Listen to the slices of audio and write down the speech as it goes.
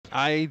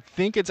I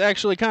think it's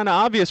actually kind of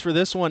obvious for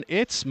this one.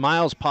 It's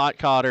Miles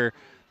Pottkotter,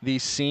 the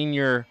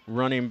senior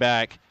running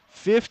back.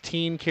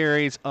 15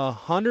 carries,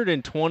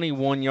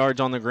 121 yards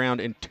on the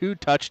ground, and 2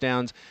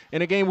 touchdowns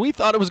in a game we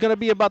thought it was going to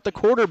be about the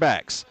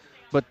quarterbacks.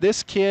 But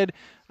this kid,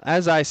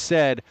 as I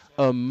said,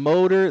 a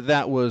motor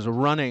that was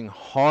running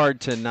hard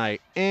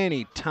tonight.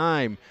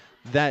 Anytime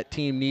that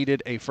team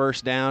needed a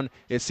first down,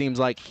 it seems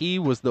like he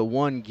was the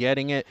one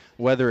getting it,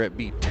 whether it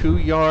be 2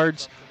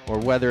 yards or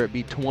whether it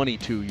be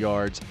 22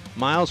 yards.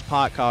 Miles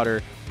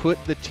Pottkotter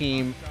put the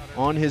team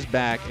on his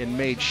back and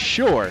made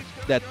sure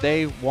that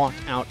they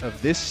walked out of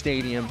this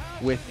stadium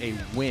with a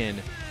win.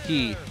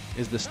 He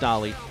is the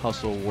Stolly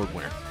Hustle Award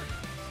winner.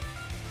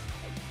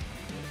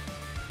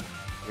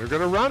 They're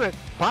going to run it.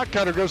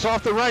 Pottkotter goes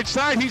off the right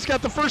side. He's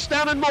got the first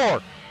down and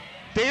more.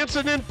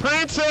 Dancing and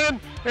prancing,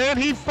 and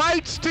he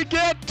fights to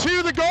get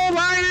to the goal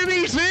line, and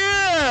he's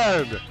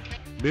in!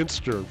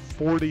 Minster,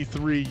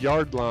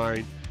 43-yard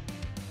line.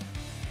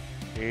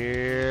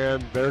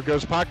 And there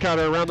goes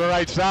Pottkotter around the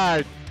right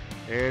side,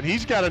 and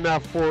he's got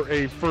enough for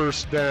a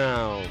first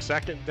down.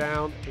 Second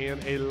down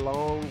and a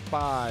long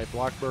 5.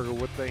 Blockberger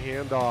with the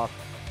handoff.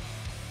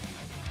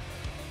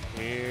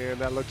 And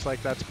that looks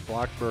like that's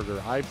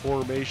Blockberger. I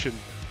formation.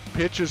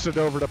 Pitches it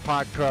over to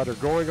Pottkotter,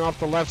 going off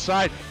the left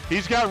side.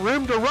 He's got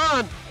room to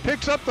run,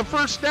 picks up the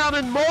first down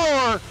and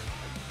more.